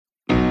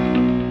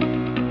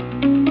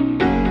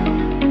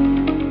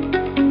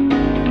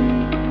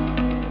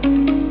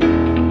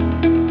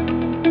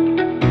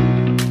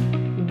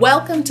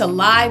Welcome to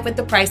Live with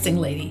the Pricing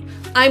Lady.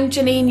 I'm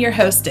Janine, your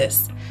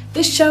hostess.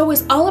 This show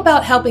is all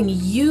about helping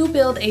you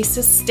build a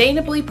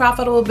sustainably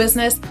profitable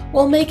business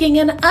while making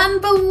an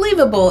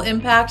unbelievable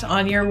impact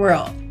on your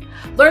world.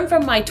 Learn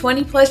from my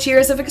 20 plus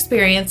years of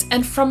experience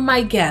and from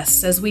my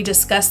guests as we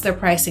discuss their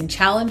pricing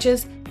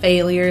challenges,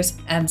 failures,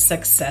 and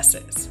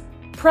successes.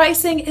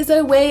 Pricing is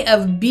a way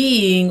of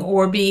being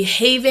or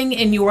behaving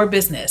in your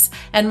business,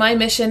 and my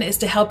mission is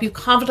to help you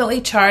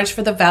confidently charge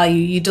for the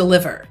value you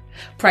deliver.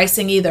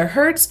 Pricing either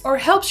hurts or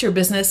helps your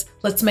business.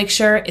 Let's make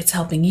sure it's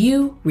helping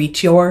you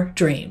reach your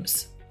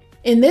dreams.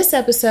 In this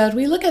episode,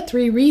 we look at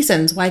 3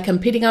 reasons why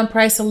competing on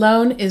price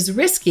alone is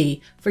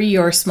risky for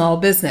your small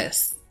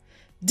business.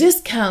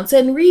 Discounts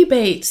and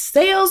rebates,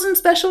 sales and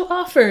special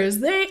offers,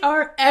 they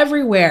are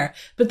everywhere.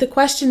 But the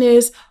question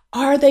is,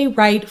 are they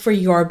right for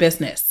your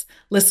business?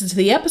 Listen to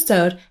the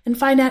episode and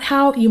find out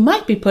how you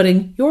might be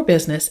putting your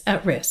business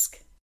at risk.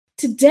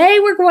 Today,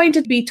 we're going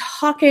to be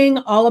talking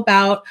all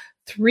about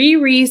 3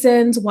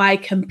 reasons why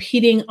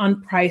competing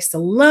on price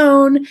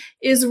alone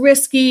is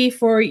risky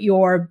for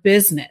your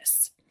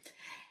business.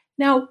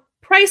 Now,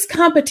 price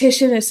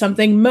competition is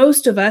something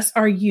most of us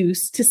are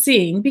used to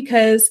seeing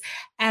because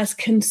as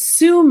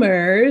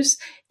consumers,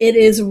 it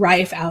is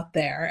rife out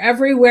there.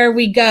 Everywhere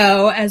we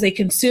go as a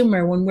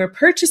consumer, when we're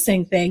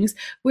purchasing things,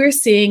 we're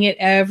seeing it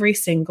every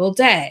single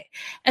day.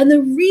 And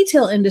the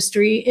retail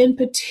industry in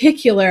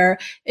particular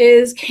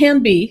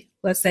can be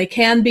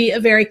a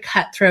very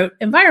cutthroat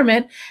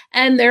environment.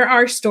 And there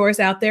are stores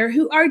out there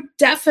who are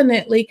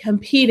definitely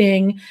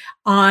competing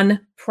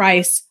on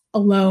price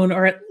alone,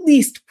 or at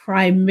least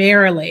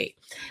primarily.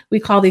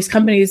 We call these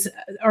companies,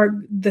 or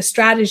the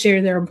strategy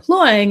they're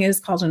employing is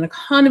called an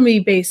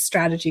economy-based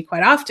strategy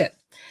quite often.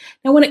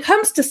 Now, when it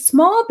comes to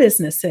small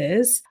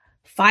businesses,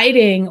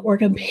 fighting or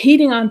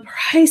competing on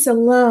price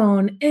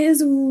alone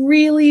is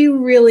really,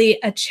 really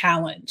a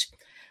challenge.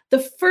 The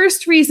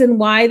first reason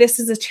why this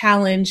is a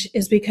challenge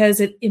is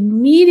because it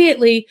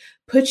immediately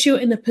puts you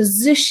in a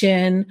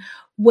position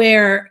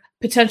where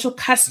potential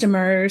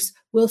customers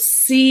will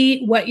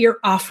see what you're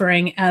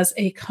offering as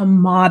a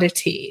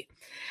commodity.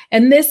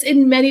 And this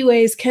in many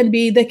ways can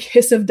be the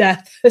kiss of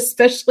death,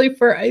 especially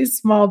for a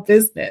small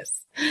business.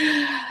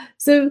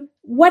 So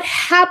what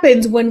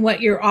happens when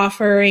what you're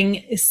offering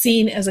is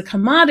seen as a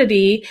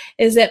commodity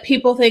is that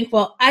people think,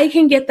 well, I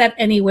can get that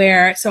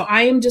anywhere, so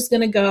I am just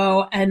going to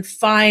go and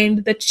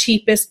find the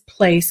cheapest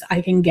place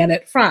I can get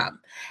it from.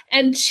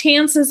 And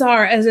chances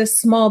are, as a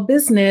small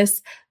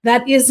business,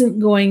 that isn't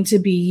going to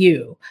be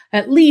you,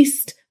 at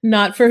least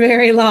not for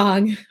very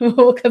long.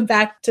 We'll come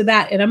back to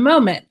that in a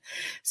moment.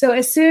 So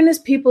as soon as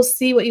people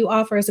see what you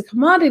offer as a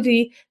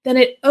commodity, then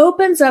it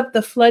opens up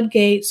the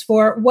floodgates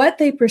for what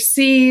they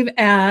perceive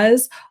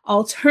as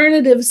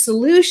alternative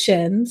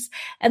solutions.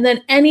 And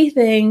then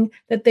anything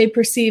that they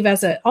perceive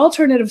as an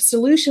alternative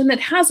solution that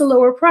has a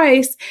lower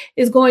price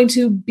is going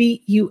to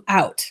beat you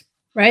out.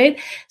 Right?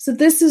 So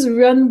this is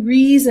one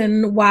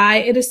reason why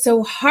it is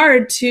so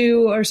hard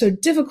to, or so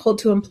difficult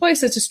to employ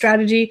such a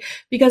strategy,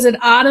 because it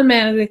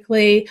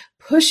automatically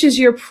pushes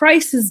your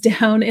prices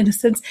down, in a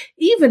sense,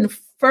 even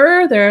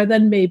further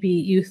than maybe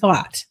you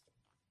thought.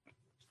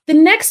 The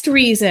next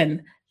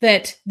reason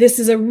that this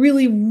is a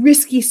really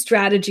risky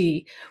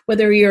strategy,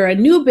 whether you're a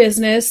new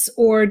business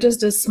or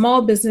just a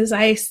small business,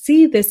 I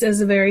see this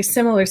as a very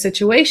similar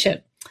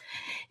situation.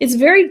 It's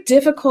very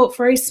difficult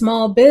for a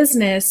small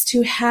business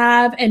to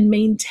have and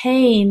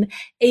maintain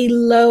a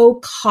low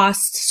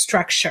cost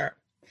structure.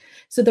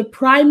 So the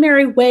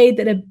primary way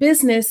that a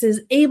business is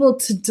able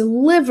to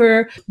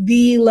deliver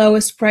the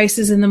lowest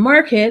prices in the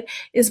market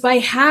is by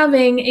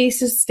having a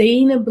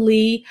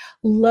sustainably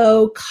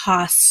low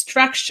cost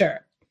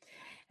structure.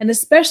 And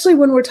especially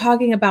when we're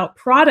talking about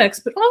products,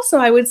 but also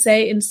I would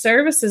say in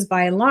services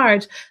by and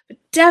large, but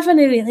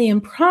definitely in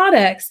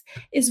products,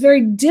 it's very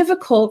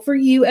difficult for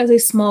you as a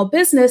small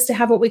business to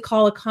have what we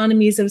call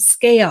economies of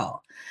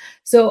scale.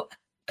 So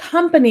a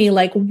company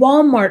like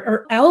Walmart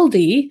or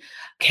Aldi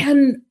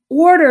can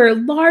order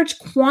large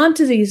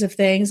quantities of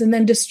things and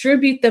then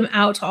distribute them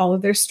out to all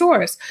of their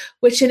stores,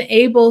 which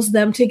enables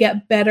them to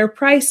get better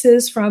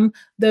prices from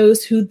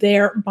those who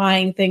they're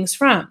buying things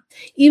from.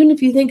 Even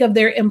if you think of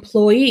their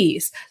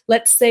employees,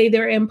 let's say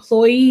their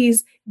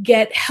employees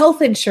get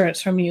health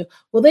insurance from you.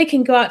 Well, they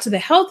can go out to the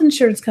health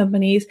insurance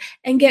companies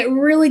and get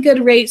really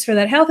good rates for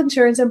that health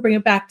insurance and bring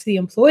it back to the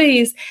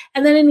employees.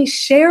 And then any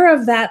share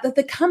of that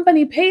the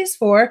company pays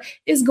for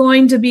is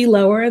going to be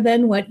lower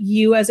than what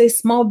you as a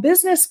small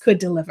business could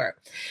deliver.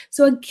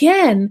 So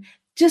again,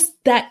 just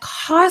that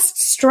cost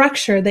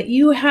structure that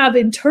you have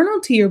internal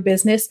to your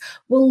business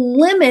will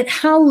limit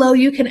how low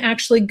you can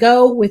actually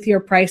go with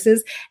your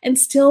prices and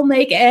still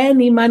make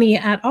any money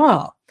at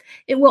all.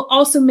 It will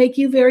also make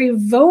you very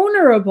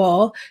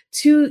vulnerable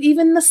to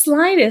even the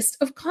slightest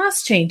of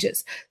cost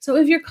changes. So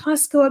if your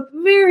costs go up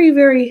very,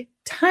 very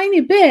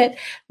tiny bit,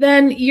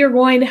 then you're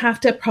going to have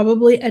to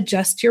probably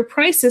adjust your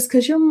prices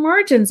because your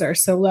margins are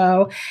so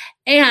low.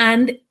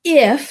 And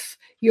if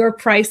your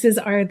prices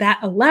are that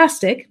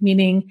elastic,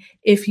 meaning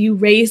if you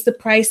raise the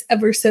price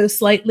ever so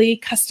slightly,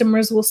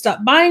 customers will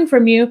stop buying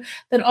from you,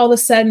 then all of a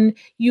sudden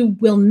you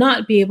will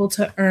not be able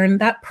to earn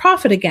that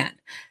profit again.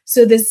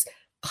 So this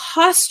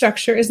cost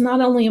structure is not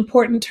only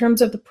important in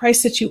terms of the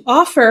price that you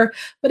offer,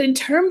 but in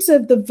terms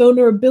of the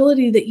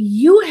vulnerability that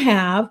you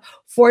have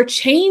for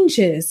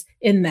changes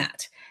in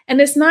that. And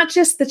it's not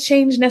just the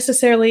change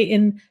necessarily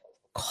in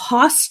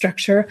cost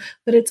structure,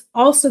 but it's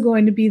also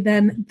going to be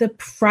then the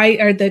price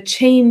or the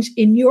change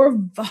in your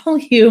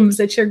volumes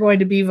that you're going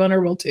to be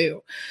vulnerable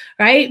to,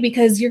 right?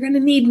 Because you're going to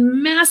need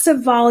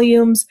massive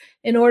volumes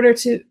in order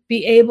to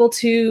be able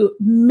to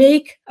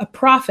make a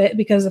profit,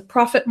 because the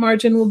profit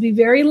margin will be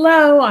very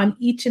low on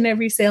each and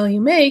every sale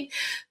you make,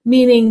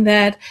 meaning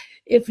that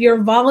if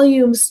your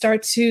volumes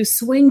start to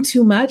swing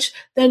too much,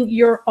 then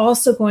you're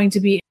also going to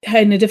be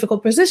in a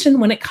difficult position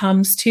when it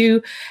comes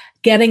to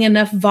getting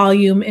enough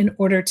volume in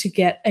order to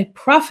get a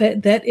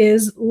profit that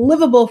is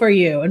livable for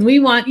you. And we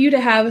want you to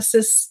have a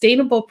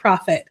sustainable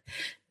profit,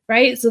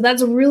 right? So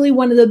that's really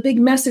one of the big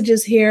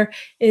messages here,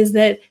 is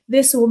that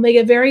this will make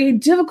it very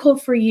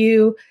difficult for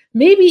you.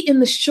 Maybe in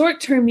the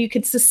short term, you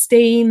could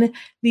sustain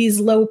these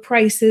low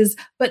prices,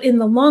 but in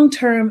the long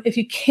term, if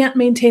you can't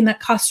maintain that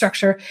cost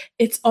structure,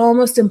 it's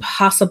almost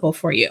impossible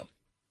for you.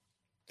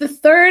 The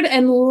third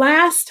and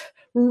last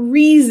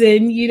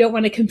reason you don't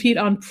want to compete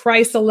on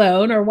price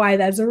alone, or why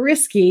that's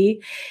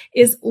risky,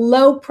 is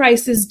low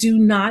prices do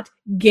not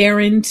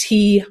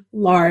guarantee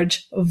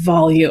large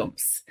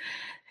volumes.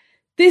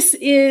 This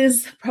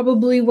is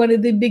probably one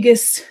of the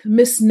biggest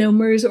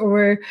misnomers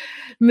or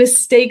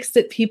mistakes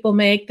that people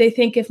make. They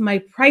think if my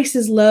price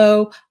is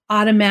low,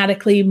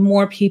 automatically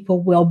more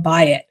people will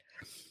buy it.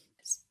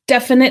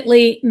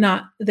 Definitely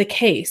not the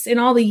case. In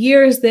all the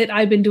years that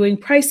I've been doing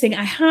pricing,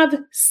 I have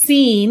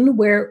seen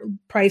where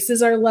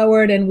prices are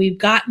lowered and we've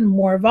gotten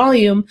more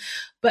volume,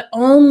 but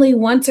only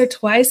once or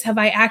twice have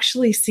I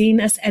actually seen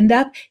us end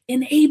up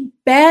in a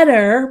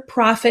better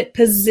profit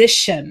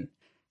position.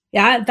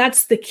 Yeah,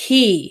 that's the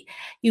key.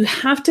 You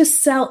have to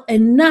sell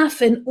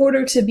enough in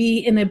order to be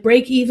in a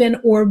break-even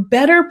or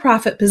better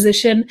profit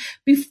position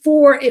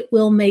before it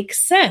will make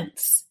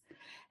sense.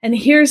 And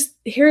here's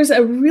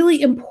a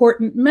really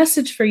important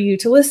message for you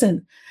to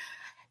listen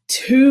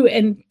to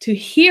and to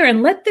hear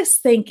and let this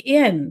sink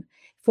in.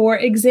 For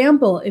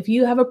example, if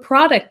you have a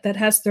product that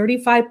has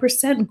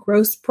 35%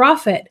 gross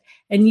profit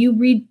and you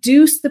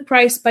reduce the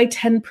price by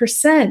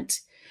 10%,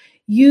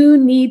 you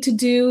need to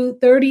do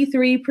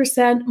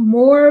 33%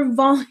 more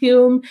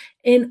volume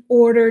in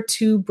order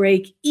to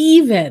break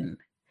even.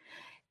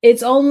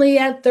 It's only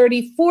at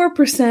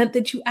 34%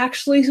 that you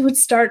actually would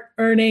start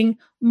earning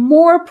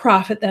more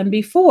profit than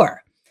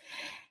before.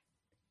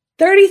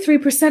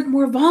 33%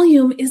 more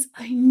volume is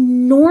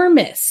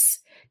enormous.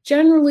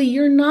 Generally,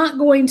 you're not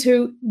going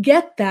to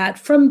get that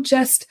from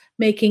just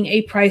making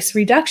a price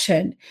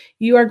reduction.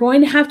 You are going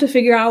to have to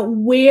figure out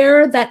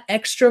where that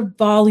extra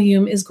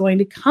volume is going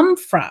to come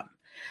from.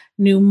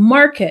 New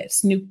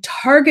markets, new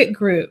target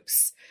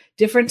groups,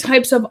 different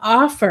types of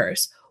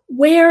offers.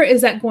 Where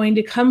is that going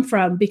to come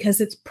from? Because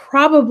it's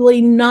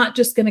probably not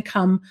just going to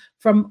come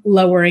from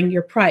lowering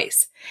your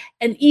price.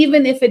 And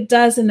even if it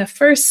does in the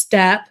first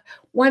step,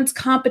 once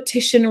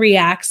competition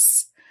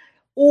reacts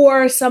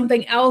or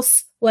something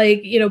else,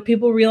 like,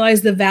 people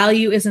realize the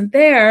value isn't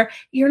there,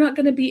 you're not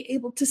going to be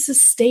able to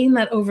sustain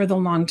that over the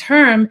long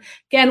term.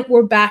 Again,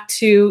 we're back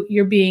to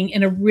you're being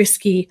in a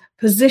risky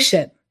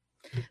position.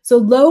 So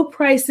low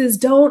prices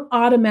don't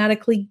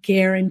automatically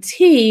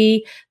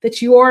guarantee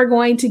that you're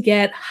going to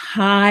get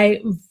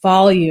high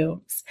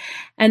volumes.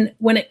 And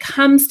when it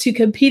comes to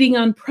competing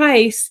on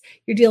price,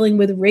 you're dealing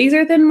with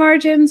razor thin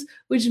margins,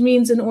 which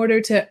means in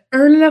order to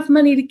earn enough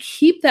money to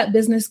keep that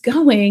business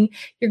going,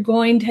 you're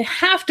going to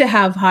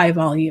have high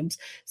volumes.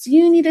 So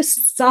you need a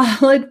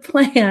solid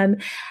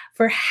plan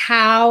for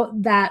how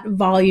that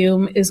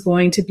volume is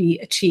going to be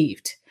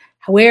achieved.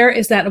 Where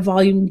is that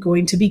volume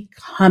going to be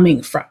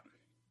coming from?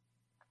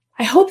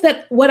 I hope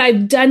that what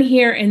I've done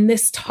here in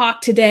this talk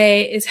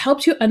today is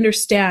helped you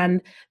understand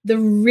the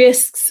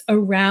risks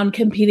around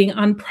competing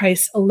on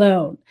price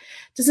alone.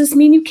 Does this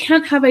mean you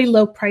can't have a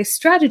low price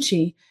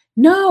strategy?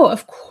 No,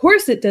 of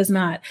course it does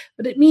not.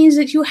 But it means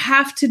that you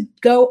have to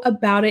go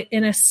about it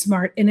in a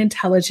smart and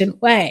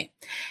intelligent way.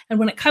 And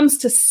when it comes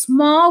to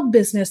small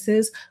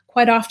businesses,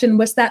 quite often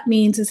what that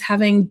means is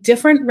having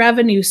different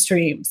revenue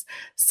streams,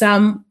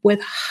 some with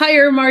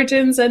higher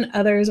margins and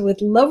others with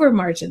lower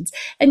margins.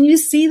 And you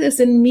see this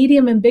in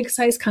medium and big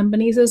size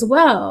companies as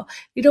well.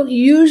 You don't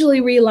usually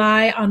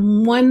rely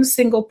on one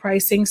single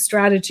pricing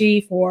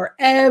strategy for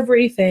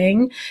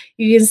everything.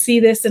 You can see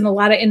this in a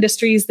lot of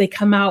industries. They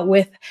come out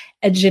with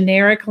a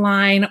generic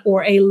line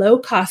or a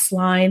low-cost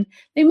line.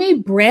 They may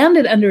brand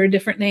it under a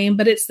different name,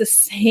 but it's the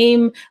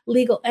same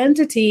legal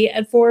entity,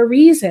 and for a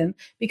reason,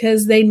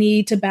 because they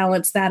need to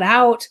balance that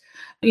out.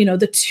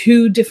 The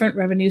two different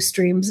revenue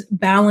streams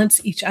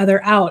balance each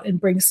other out and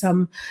bring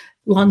some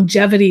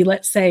longevity,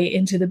 let's say,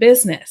 into the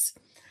business.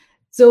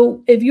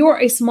 So if you're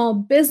a small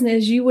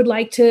business,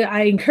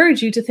 I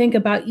encourage you to think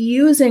about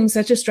using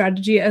such a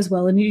strategy as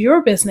well in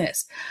your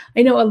business.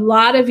 I know a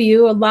lot of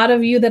you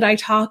that I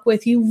talk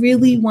with, you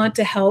really want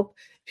to help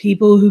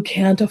people who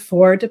can't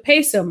afford to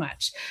pay so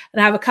much.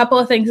 And I have a couple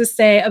of things to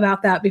say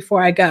about that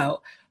before I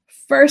go.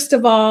 First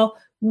of all,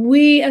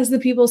 we as the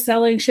people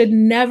selling should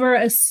never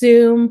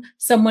assume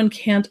someone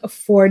can't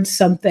afford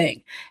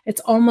something.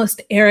 It's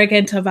almost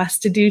arrogant of us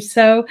to do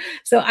so.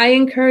 So I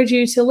encourage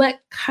you to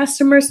let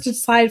customers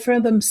decide for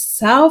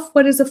themselves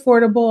what is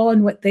affordable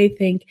and what they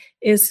think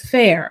is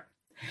fair.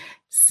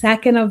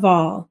 Second of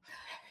all,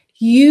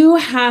 you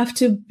have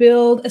to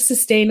build a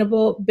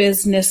sustainable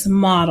business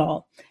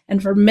model.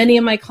 And for many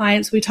of my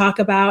clients, we talk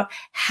about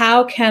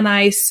how can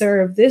I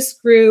serve this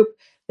group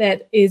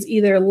that is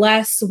either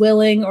less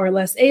willing or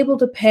less able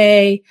to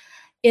pay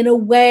in a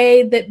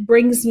way that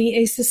brings me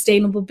a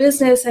sustainable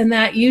business. And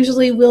that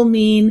usually will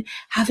mean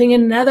having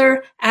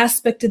another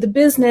aspect of the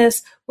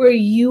business where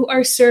you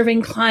are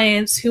serving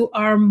clients who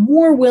are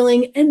more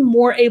willing and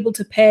more able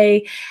to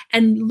pay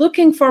and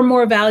looking for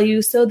more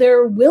value. So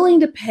they're willing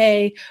to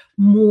pay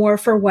more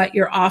for what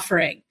you're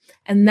offering.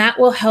 And that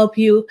will help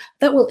you,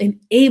 that will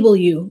enable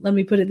you, let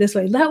me put it this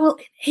way, that will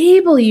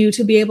enable you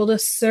to be able to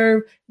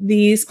serve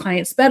these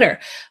clients better.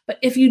 But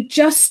if you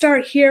just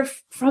start here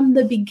from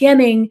the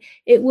beginning,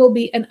 it will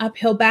be an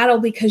uphill battle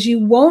because you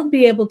won't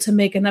be able to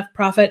make enough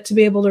profit to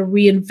be able to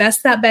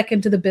reinvest that back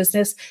into the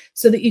business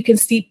so that you can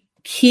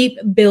keep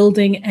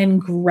building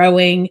and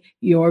growing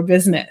your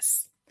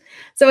business.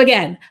 So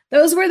again,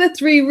 those were the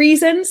 3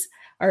 reasons.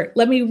 Or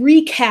let me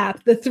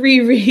recap the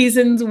 3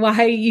 reasons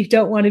why you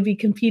don't want to be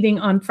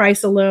competing on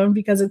price alone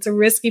because it's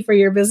risky for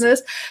your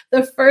business.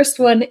 The first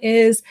one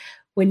is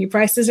when your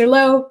prices are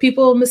low,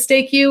 people will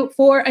mistake you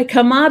for a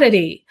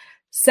commodity.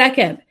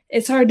 Second,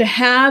 it's hard to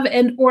have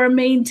and or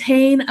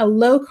maintain a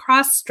low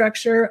cost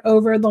structure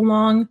over the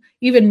long,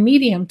 even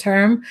medium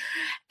term.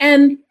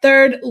 And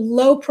third,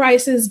 low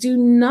prices do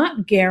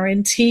not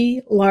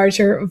guarantee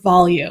larger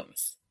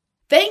volumes.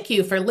 Thank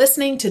you for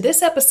listening to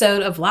this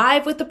episode of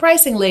Live with the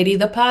Pricing Lady,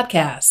 the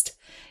podcast.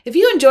 If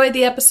you enjoyed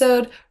the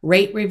episode,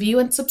 rate, review,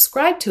 and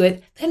subscribe to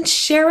it, then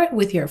share it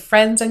with your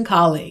friends and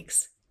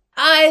colleagues.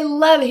 I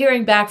love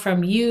hearing back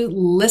from you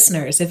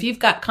listeners. If you've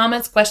got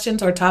comments,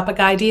 questions, or topic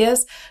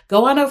ideas,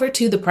 go on over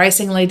to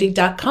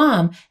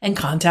thepricinglady.com and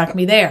contact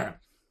me there.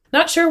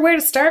 Not sure where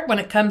to start when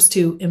it comes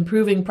to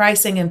improving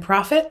pricing and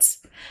profits?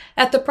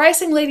 At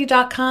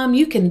thepricinglady.com,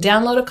 you can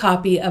download a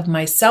copy of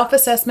my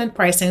self-assessment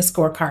pricing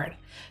scorecard.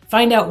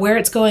 Find out where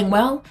it's going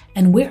well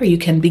and where you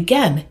can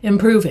begin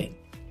improving.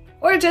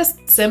 Or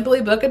just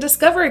simply book a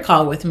discovery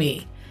call with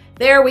me.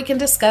 There we can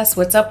discuss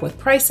what's up with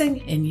pricing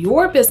in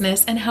your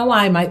business and how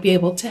I might be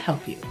able to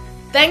help you.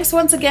 Thanks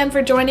once again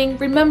for joining.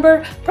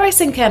 Remember,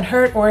 pricing can't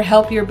hurt or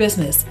help your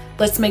business.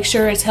 Let's make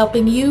sure it's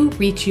helping you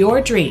reach your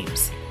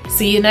dreams.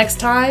 See you next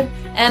time,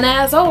 and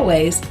as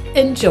always,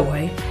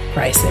 enjoy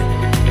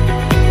pricing.